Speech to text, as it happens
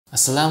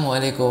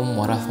Assalamualaikum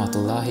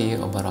warahmatullahi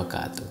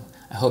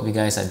wabarakatuh. I hope you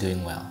guys are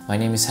doing well. My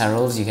name is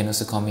Harold. You can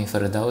also call me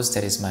Firdaus.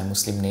 That is my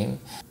Muslim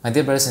name. My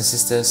dear brothers and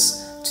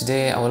sisters,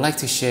 today I would like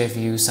to share with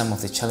you some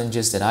of the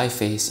challenges that I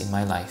face in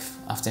my life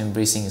after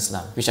embracing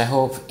Islam, which I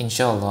hope,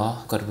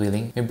 inshallah, God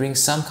willing, may bring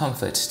some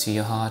comfort to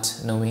your heart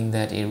knowing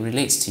that it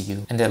relates to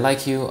you and that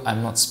like you,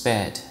 I'm not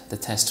spared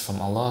the test from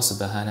Allah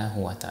subhanahu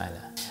wa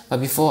ta'ala. But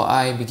before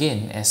I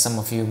begin, as some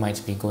of you might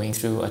be going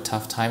through a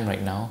tough time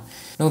right now,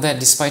 know that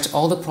despite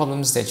all the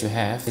problems that you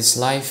have, this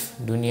life,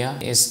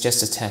 dunya, is just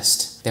a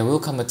test. There will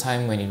come a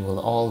time when it will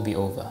all be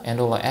over,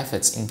 and all our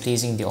efforts in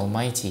pleasing the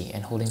Almighty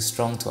and holding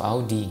strong to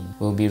our deen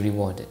will be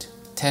rewarded.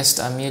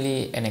 Tests are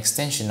merely an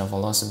extension of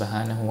Allah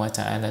subhanahu wa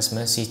ta'ala's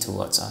mercy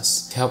towards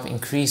us, to help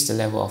increase the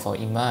level of our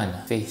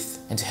iman,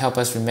 faith, and to help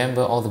us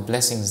remember all the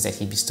blessings that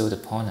He bestowed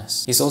upon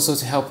us. It's also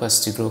to help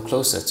us to grow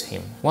closer to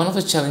Him. One of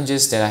the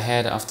challenges that I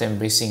had after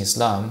embracing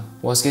Islam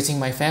was getting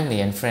my family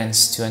and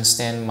friends to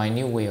understand my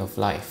new way of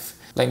life.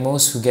 Like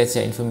most who get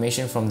their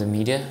information from the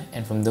media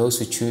and from those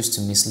who choose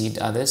to mislead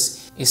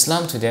others,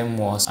 Islam to them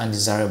was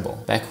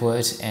undesirable,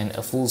 backward, and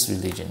a fool's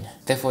religion.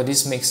 Therefore,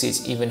 this makes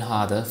it even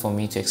harder for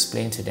me to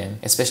explain to them,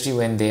 especially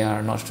when they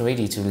are not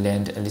ready to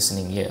lend a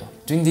listening ear.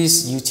 Doing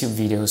these YouTube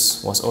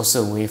videos was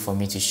also a way for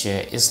me to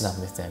share Islam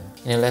with them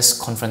in a less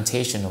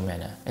confrontational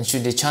manner. And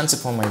should they chance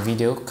upon my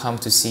video, come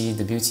to see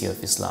the beauty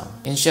of Islam.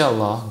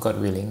 Inshallah,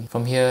 God willing,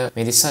 from here,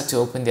 may they start to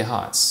open their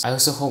hearts. I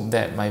also hope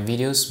that my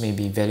videos may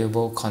be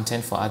valuable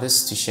content for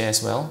others to share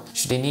as well,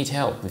 should they need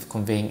help with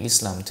conveying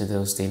Islam to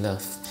those they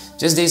love.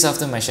 Just days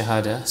after my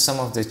Shahada, some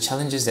of the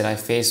challenges that I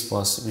faced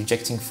was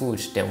rejecting food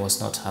that was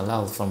not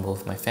halal from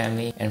both my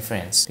family and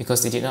friends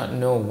because they did not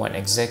know what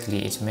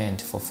exactly it meant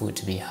for food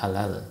to be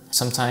halal.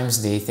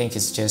 Sometimes they think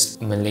it's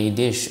just Malay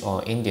dish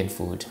or Indian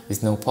food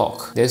with no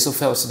pork. They also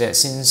felt that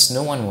since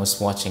no one was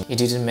watching, it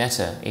didn't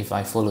matter if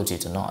I followed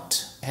it or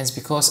not. Hence,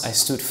 because I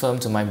stood firm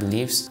to my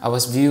beliefs, I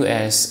was viewed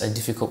as a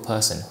difficult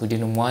person who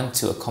didn't want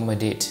to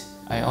accommodate.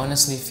 I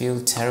honestly feel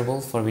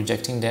terrible for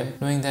rejecting them,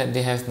 knowing that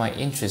they have my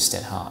interest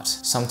at heart.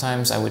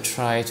 Sometimes I would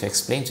try to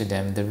explain to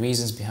them the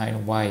reasons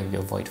behind why we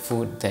avoid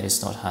food that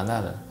is not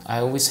halal. I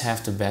always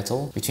have to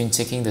battle between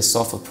taking the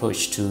soft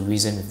approach to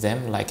reason with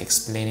them, like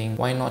explaining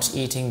why not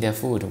eating their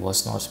food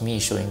was not me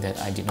showing that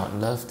I did not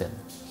love them,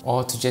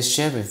 or to just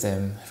share with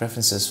them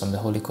references from the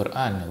Holy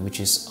Qur'an, which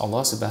is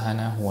Allah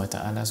subhanahu wa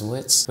ta'ala's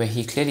words, where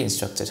He clearly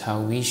instructed how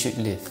we should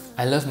live.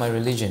 I love my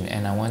religion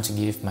and I want to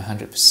give my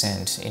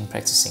 100% in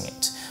practicing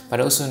it, but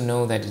I also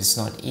know that it's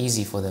not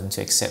easy for them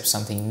to accept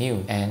something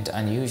new and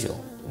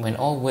unusual. When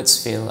all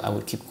words fail, I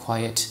would keep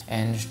quiet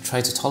and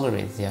try to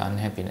tolerate their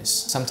unhappiness.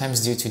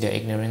 Sometimes due to their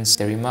ignorance,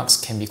 their remarks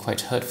can be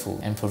quite hurtful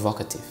and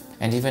provocative.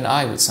 And even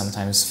I would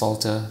sometimes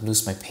falter,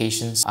 lose my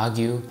patience,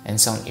 argue, and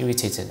sound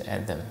irritated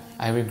at them.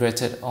 I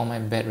regretted all my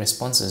bad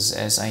responses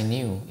as I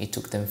knew it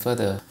took them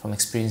further from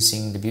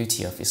experiencing the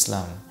beauty of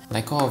Islam.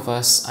 Like all of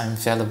us, I'm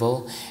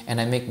fallible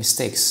and I make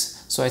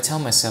mistakes. So I tell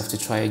myself to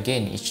try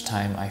again each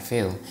time I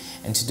fail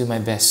and to do my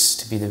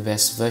best to be the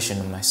best version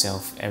of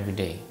myself every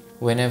day.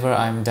 Whenever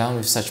I'm down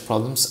with such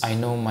problems, I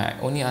know my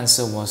only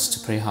answer was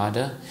to pray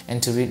harder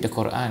and to read the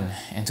Qur'an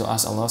and to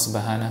ask Allah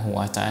subhanahu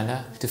wa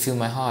ta'ala to fill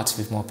my heart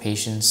with more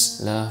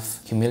patience, love,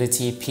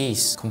 humility,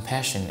 peace,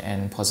 compassion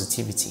and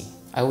positivity.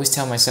 I always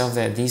tell myself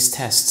that these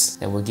tests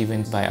that were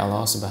given by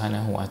Allah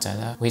subhanahu wa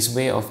ta'ala were His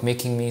way of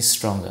making me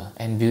stronger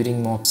and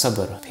building more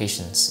sabr,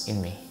 patience in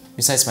me.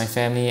 Besides my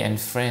family and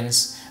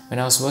friends, when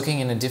I was working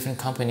in a different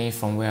company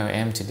from where I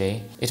am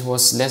today, it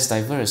was less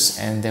diverse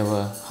and there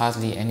were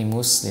hardly any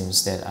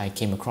Muslims that I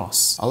came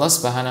across. Allah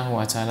subhanahu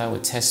wa ta'ala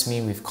would test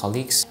me with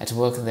colleagues at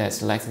work that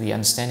lacked the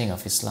understanding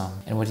of Islam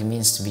and what it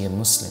means to be a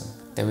Muslim.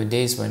 There were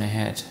days when I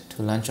had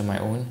to lunch on my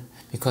own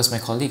because my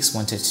colleagues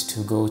wanted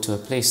to go to a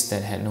place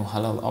that had no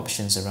halal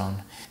options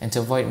around, and to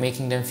avoid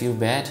making them feel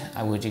bad,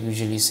 I would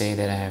usually say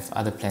that I have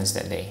other plans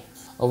that day.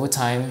 Over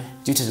time,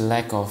 due to the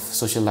lack of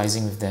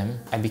socializing with them,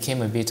 I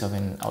became a bit of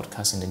an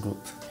outcast in the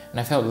group. And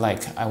I felt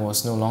like I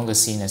was no longer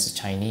seen as a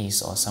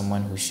Chinese or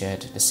someone who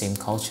shared the same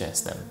culture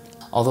as them.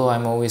 Although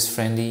I'm always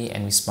friendly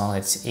and we smile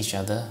at each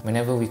other,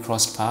 whenever we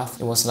crossed paths,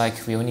 it was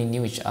like we only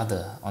knew each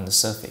other on the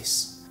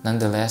surface.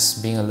 Nonetheless,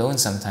 being alone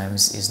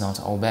sometimes is not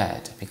all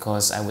bad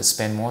because I would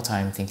spend more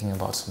time thinking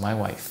about my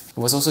wife. It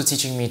was also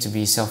teaching me to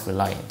be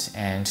self-reliant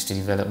and to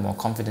develop more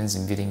confidence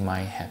in building my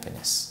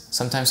happiness.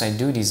 Sometimes I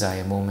do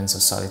desire moments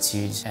of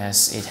solitude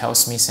as it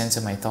helps me center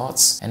my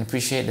thoughts and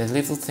appreciate the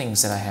little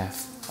things that I have.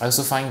 I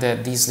also find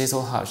that these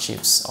little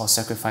hardships or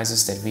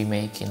sacrifices that we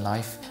make in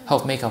life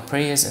help make our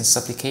prayers and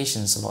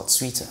supplications a lot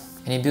sweeter,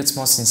 and it builds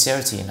more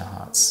sincerity in our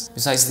hearts.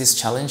 Besides this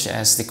challenge,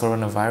 as the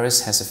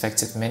coronavirus has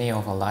affected many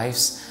of our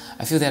lives,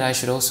 I feel that I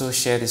should also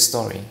share this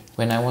story.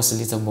 When I was a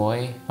little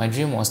boy, my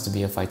dream was to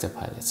be a fighter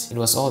pilot. It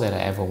was all that I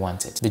ever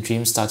wanted. The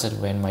dream started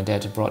when my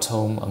dad brought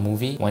home a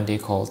movie one day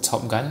called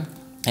Top Gun.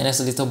 And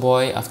as a little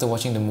boy, after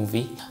watching the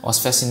movie, I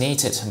was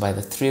fascinated by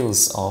the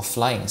thrills of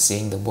flying,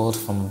 seeing the world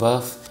from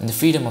above, and the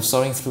freedom of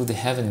soaring through the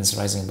heavens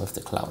rising above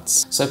the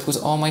clouds. So I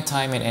put all my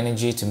time and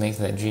energy to make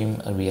that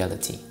dream a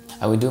reality.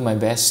 I would do my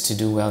best to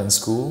do well in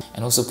school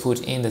and also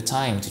put in the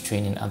time to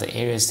train in other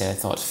areas that I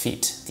thought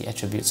fit the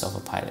attributes of a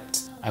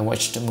pilot. I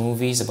watched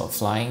movies about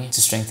flying to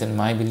strengthen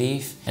my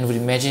belief and would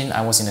imagine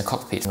I was in a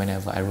cockpit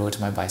whenever I rode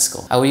my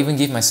bicycle. I would even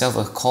give myself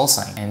a call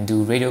sign and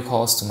do radio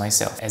calls to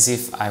myself as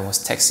if I was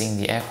taxiing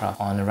the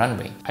aircraft on a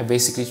runway. I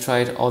basically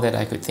tried all that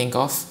I could think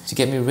of to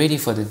get me ready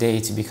for the day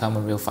to become a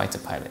real fighter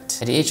pilot.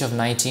 At the age of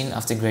 19,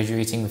 after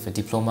graduating with a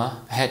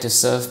diploma, I had to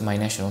serve my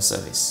national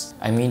service.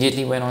 I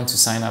immediately went on to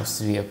sign up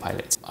to be a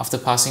pilot. After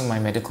passing my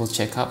medical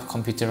checkup,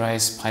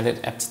 computerized pilot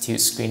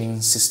aptitude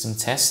screening system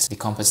test, the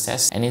compass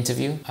test, and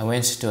interview, I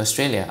went to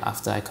Australia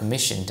after I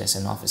commissioned as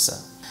an officer.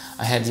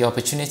 I had the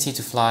opportunity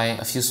to fly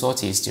a few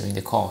sorties during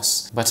the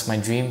course, but my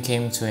dream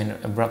came to an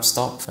abrupt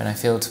stop when I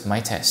failed my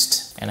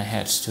test and I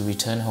had to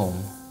return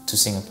home to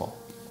Singapore.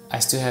 I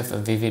still have a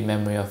vivid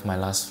memory of my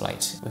last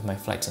flight with my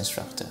flight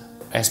instructor.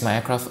 As my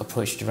aircraft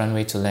approached the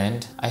runway to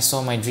land, I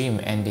saw my dream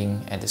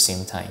ending at the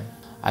same time.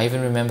 I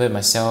even remembered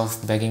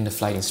myself begging the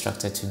flight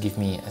instructor to give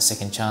me a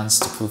second chance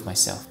to prove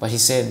myself, but he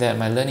said that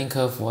my learning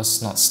curve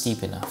was not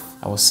steep enough.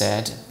 I was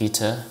sad,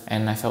 bitter,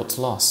 and I felt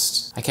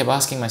lost. I kept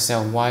asking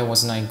myself, why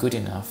wasn't I good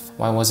enough?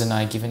 Why wasn't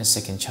I given a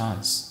second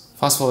chance?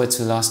 Fast forward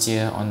to last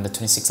year on the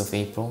 26th of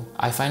April,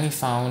 I finally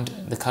found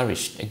the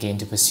courage again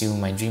to pursue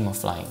my dream of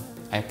flying.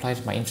 I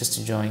applied my interest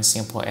to join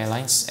Singapore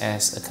Airlines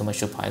as a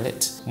commercial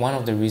pilot. One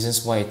of the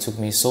reasons why it took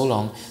me so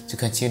long to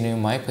continue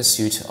my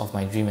pursuit of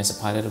my dream as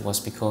a pilot was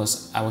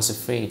because I was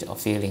afraid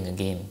of failing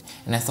again.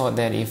 And I thought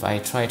that if I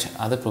tried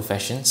other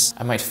professions,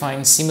 I might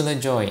find similar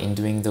joy in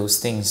doing those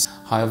things.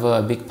 However,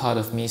 a big part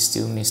of me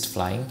still missed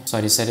flying, so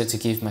I decided to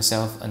give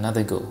myself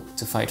another go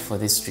to fight for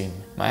this dream.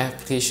 My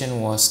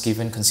application was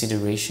given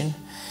consideration,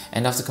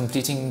 and after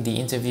completing the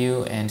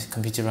interview and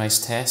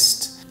computerized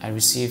test, I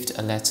received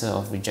a letter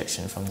of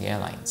rejection from the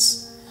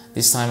airlines.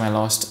 This time I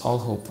lost all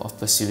hope of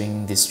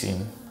pursuing this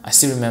dream. I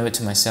still remember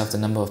to myself the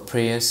number of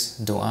prayers,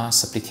 dua,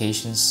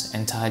 supplications,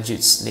 and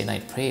tahajjud's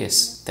late-night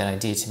prayers that I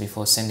did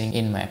before sending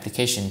in my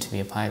application to be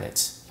a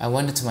pilot. I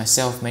wondered to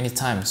myself many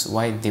times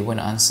why they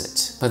weren't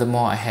answered.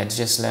 Furthermore, I had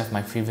just left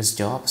my previous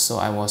job, so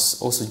I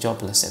was also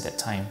jobless at that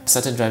time. I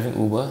started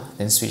driving Uber,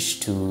 then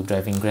switched to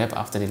driving Grab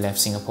after they left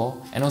Singapore,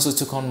 and also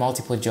took on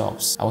multiple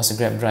jobs. I was a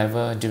Grab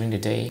driver during the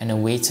day and a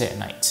waiter at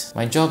night.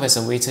 My job as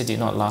a waiter did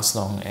not last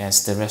long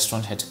as the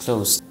restaurant had to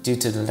close due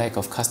to the lack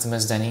of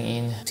customers dining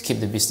in to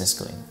keep the business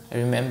going. I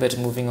remembered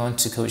moving on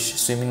to coach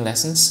swimming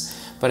lessons,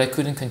 but I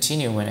couldn't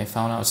continue when I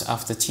found out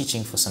after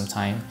teaching for some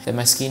time that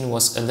my skin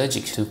was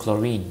allergic to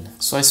chlorine.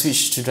 So I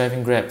switched to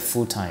driving Grab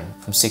full-time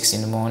from 6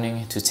 in the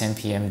morning to 10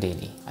 p.m.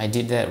 daily. I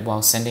did that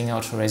while sending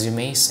out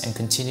resumes and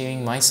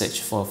continuing my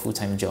search for a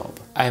full-time job.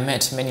 I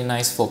met many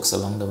nice folks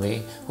along the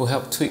way who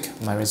helped tweak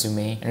my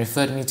resume and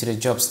referred me to the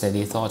jobs that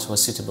they thought were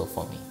suitable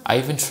for me. I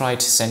even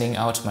tried sending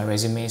out my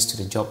resumes to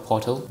the job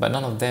portal, but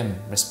none of them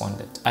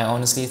responded. I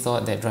honestly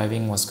thought that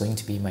driving was going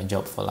to be my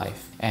job for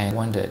life and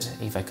wondered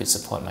if I could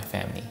support my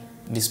family.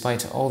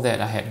 Despite all that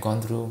I had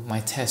gone through,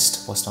 my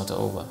test was not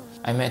over.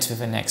 I met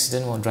with an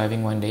accident while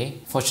driving one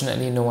day.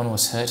 Fortunately, no one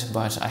was hurt,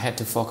 but I had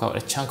to fork out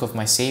a chunk of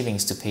my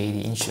savings to pay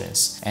the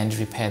insurance and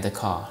repair the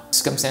car.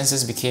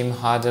 Circumstances became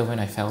harder when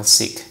I fell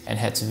sick and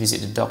had to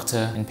visit the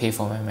doctor and pay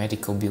for my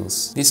medical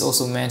bills. This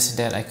also meant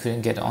that I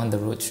couldn't get on the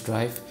road to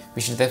drive,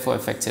 which therefore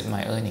affected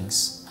my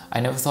earnings. I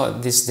never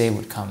thought this day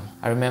would come.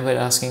 I remembered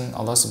asking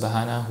Allah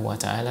Subhanahu wa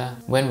Ta'ala,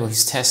 when will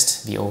His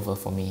test be over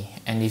for me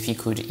and if He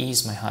could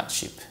ease my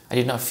hardship. I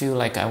did not feel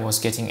like I was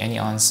getting any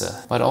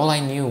answer, but all I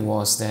knew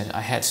was that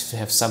I had to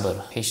have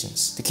sabr,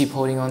 patience, to keep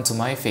holding on to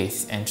my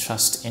faith and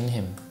trust in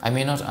Him. I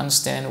may not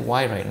understand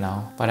why right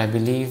now, but I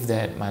believe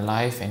that my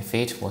life and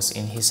fate was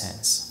in His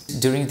hands.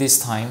 During this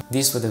time,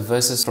 these were the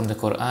verses from the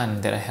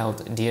Qur'an that I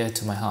held dear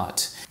to my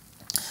heart.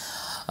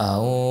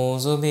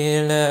 أعوذ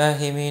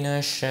بالله من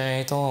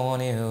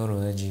الشيطان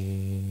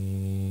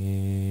الرجيم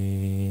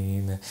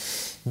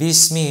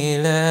بسم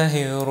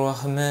الله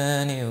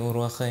الرحمن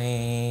الرحيم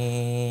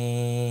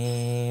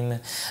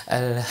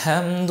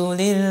الحمد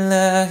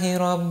لله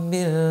رب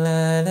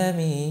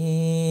العالمين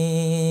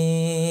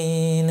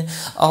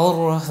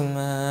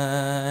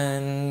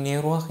الرحمن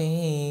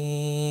الرحيم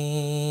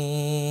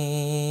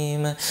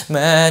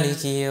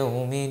مالك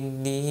يوم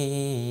الدين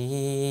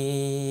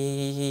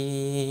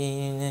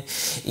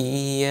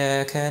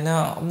إياك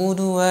نعبد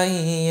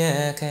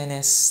وإياك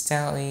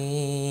نستعين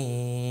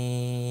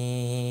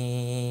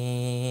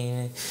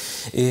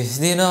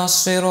اهدنا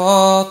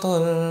الصراط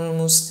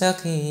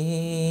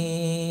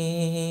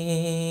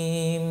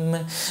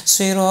المستقيم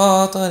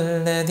صراط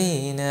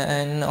الذين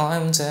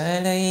أنعمت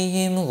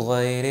عليهم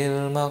غير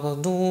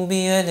المغضوب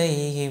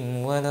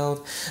عليهم ولا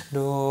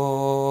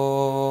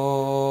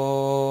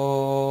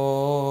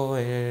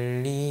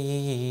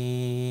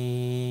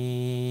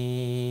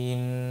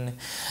الضالين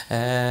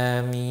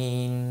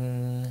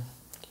آمين.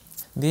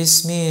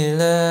 بسم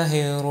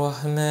الله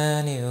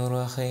الرحمن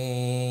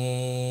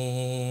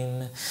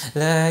الرحيم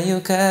لا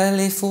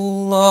يكلف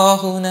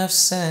الله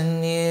نفسا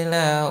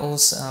إلا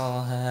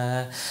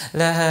وسعها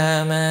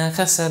لها ما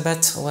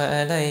كسبت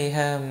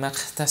وعليها ما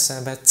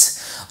اكتسبت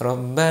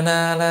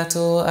ربنا لا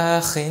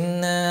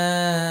تؤاخذنا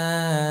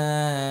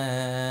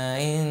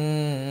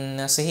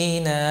إن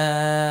نسينا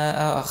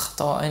أو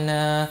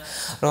أخطأنا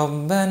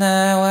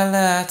ربنا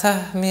ولا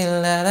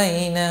تحمل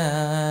علينا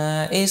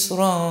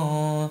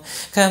إصرا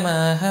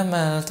كما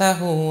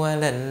حملته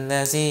على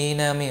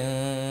الذين من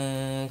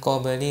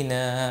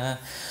قبلنا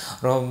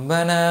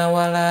ربنا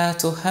ولا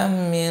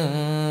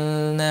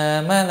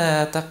تحملنا ما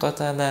لا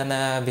طاقة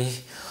لنا به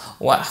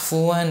واعف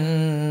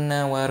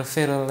عنا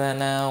واغفر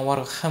لنا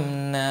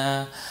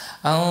وارحمنا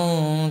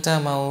أنت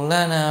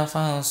مولانا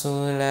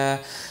فانصرنا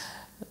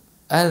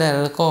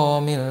على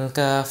القوم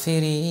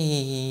الكافرين.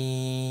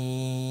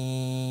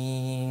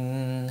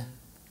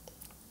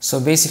 So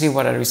basically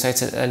what I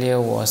recited earlier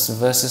was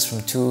verses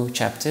from 2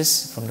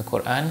 chapters from the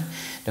Quran.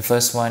 The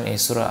first one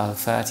is Surah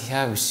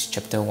Al-Fatihah, which is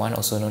chapter 1,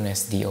 also known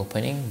as the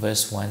opening,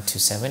 verse 1 to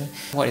 7.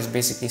 What it's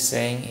basically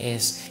saying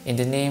is, in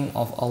the name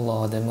of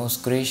Allah, the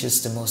most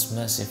gracious, the most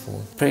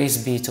merciful. Praise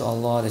be to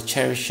Allah, the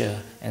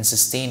cherisher and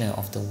sustainer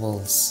of the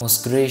worlds.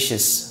 Most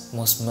gracious,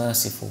 most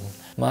merciful,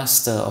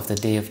 master of the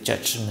day of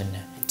judgment.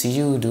 To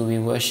you do we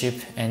worship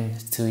and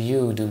to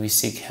you do we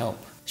seek help.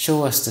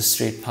 Show us the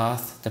straight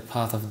path, the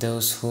path of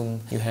those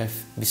whom you have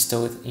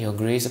bestowed your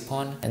grace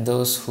upon, and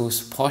those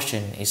whose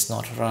portion is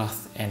not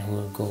wrath and who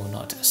will go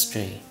not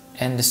astray.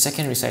 And the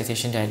second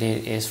recitation that I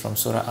did is from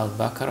Surah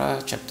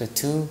Al-Baqarah, chapter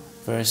 2,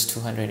 verse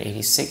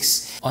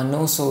 286. On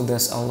no soul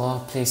does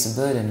Allah place a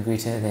burden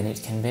greater than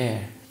it can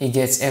bear. It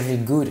gets every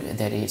good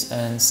that it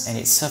earns, and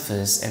it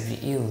suffers every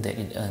ill that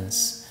it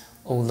earns.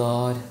 O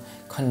Lord,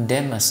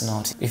 condemn us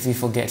not if we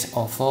forget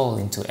or fall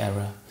into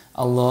error.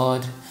 O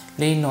Lord,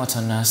 lay not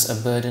on us a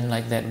burden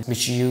like that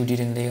which you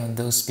didn't lay on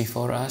those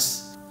before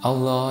us. O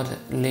Lord,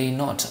 lay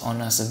not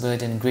on us a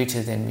burden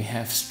greater than we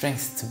have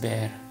strength to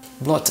bear.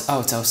 Blot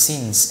out our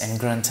sins and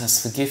grant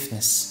us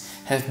forgiveness.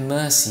 Have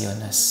mercy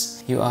on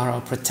us. You are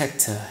our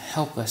protector.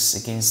 Help us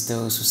against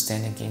those who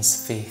stand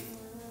against faith.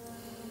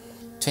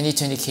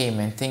 2020 came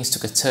and things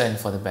took a turn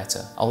for the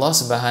better. Allah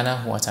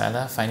subhanahu wa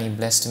ta'ala finally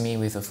blessed me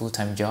with a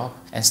full-time job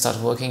and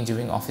started working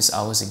during office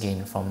hours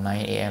again from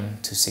 9 AM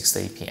to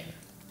 6:30 PM.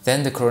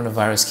 Then the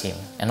coronavirus came,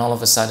 and all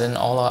of a sudden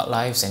all our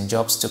lives and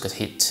jobs took a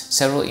hit.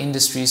 Several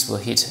industries were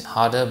hit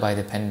harder by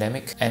the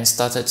pandemic and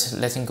started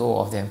letting go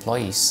of their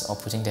employees or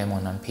putting them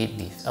on unpaid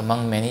leave.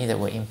 Among many that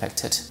were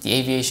impacted, the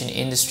aviation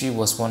industry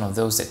was one of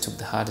those that took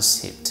the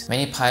hardest hit.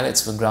 Many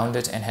pilots were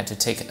grounded and had to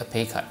take a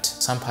pay cut.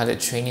 Some pilot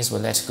trainees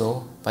were let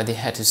go, but they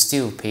had to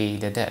still pay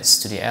their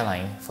debts to the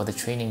airline for the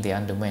training they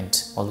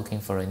underwent while looking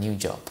for a new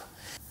job.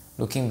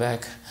 Looking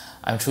back,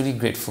 I'm truly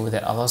grateful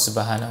that Allah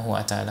subhanahu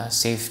wa ta'ala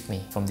saved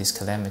me from this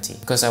calamity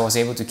because I was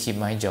able to keep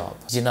my job.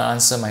 He did not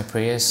answer my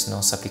prayers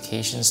nor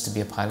supplications to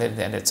be a pilot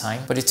at that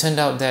time, but it turned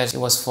out that it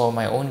was for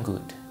my own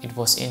good. It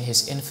was in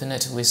His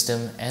infinite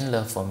wisdom and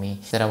love for me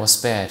that I was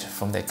spared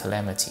from that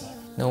calamity.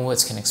 No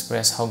words can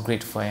express how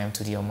grateful I am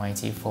to the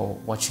Almighty for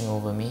watching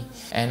over me,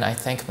 and I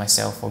thank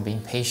myself for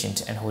being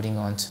patient and holding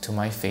on to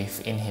my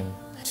faith in Him.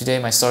 Today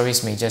my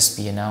stories may just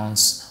be an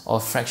ounce or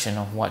a fraction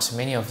of what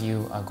many of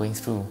you are going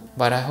through,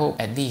 but I hope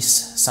at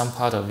least some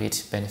part of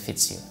it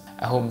benefits you.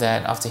 I hope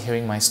that after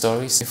hearing my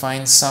stories, you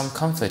find some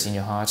comfort in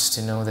your heart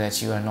to know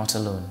that you are not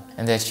alone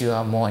and that you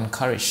are more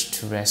encouraged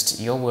to rest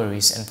your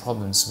worries and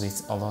problems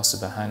with Allah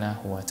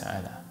subhanahu wa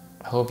ta'ala.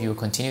 I hope you will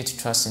continue to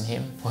trust in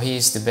Him, for He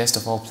is the best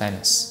of all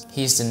planners.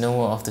 He is the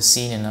knower of the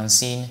seen and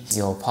unseen,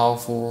 the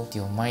all-powerful, the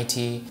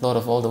almighty, Lord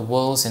of all the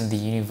worlds and the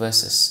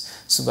universes.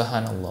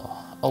 Subhanallah.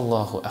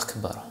 Allahu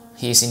Akbar.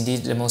 He is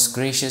indeed the most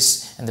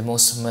gracious and the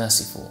most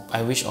merciful.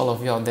 I wish all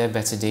of you out there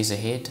better days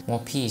ahead,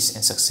 more peace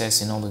and success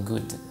in all the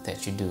good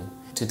that you do.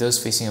 To those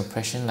facing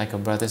oppression like our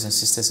brothers and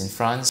sisters in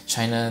France,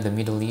 China, the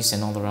Middle East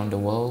and all around the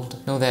world,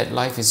 know that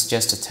life is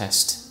just a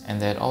test and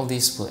that all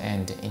this will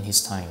end in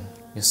His time.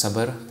 Your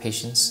sabr,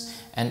 patience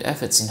and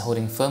efforts in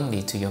holding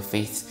firmly to your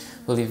faith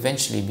will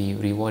eventually be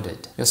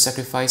rewarded. Your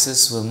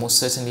sacrifices will most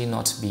certainly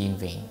not be in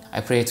vain.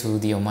 I pray to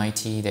the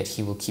Almighty that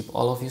He will keep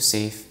all of you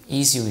safe,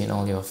 ease you in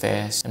all your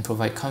affairs, and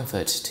provide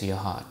comfort to your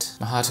heart.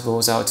 My heart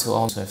goes out to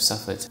all who have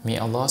suffered. May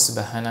Allah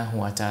subhanahu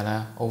wa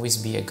ta'ala always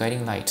be a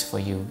guiding light for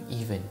you,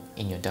 even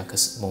in your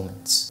darkest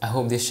moments. I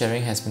hope this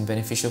sharing has been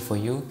beneficial for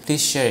you.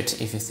 Please share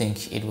it if you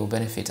think it will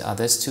benefit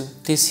others too.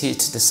 Please hit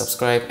the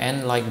subscribe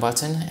and like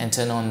button and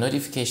turn on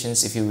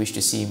notifications if you wish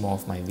to see more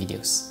of my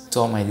videos. To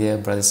all my dear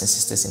brothers and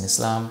sisters in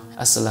Islam,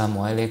 Assalamu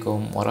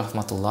alaikum wa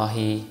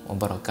rahmatullahi wa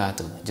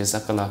barakatuh.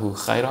 Jazakallahu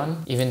khairan.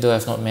 Even though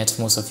I've not met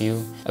most of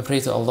you, I pray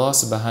to Allah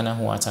subhanahu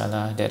wa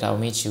ta'ala that I'll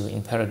meet you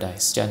in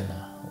paradise,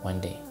 Jannah, one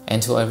day.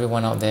 And to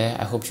everyone out there,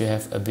 I hope you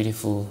have a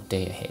beautiful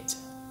day ahead.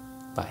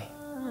 Bye.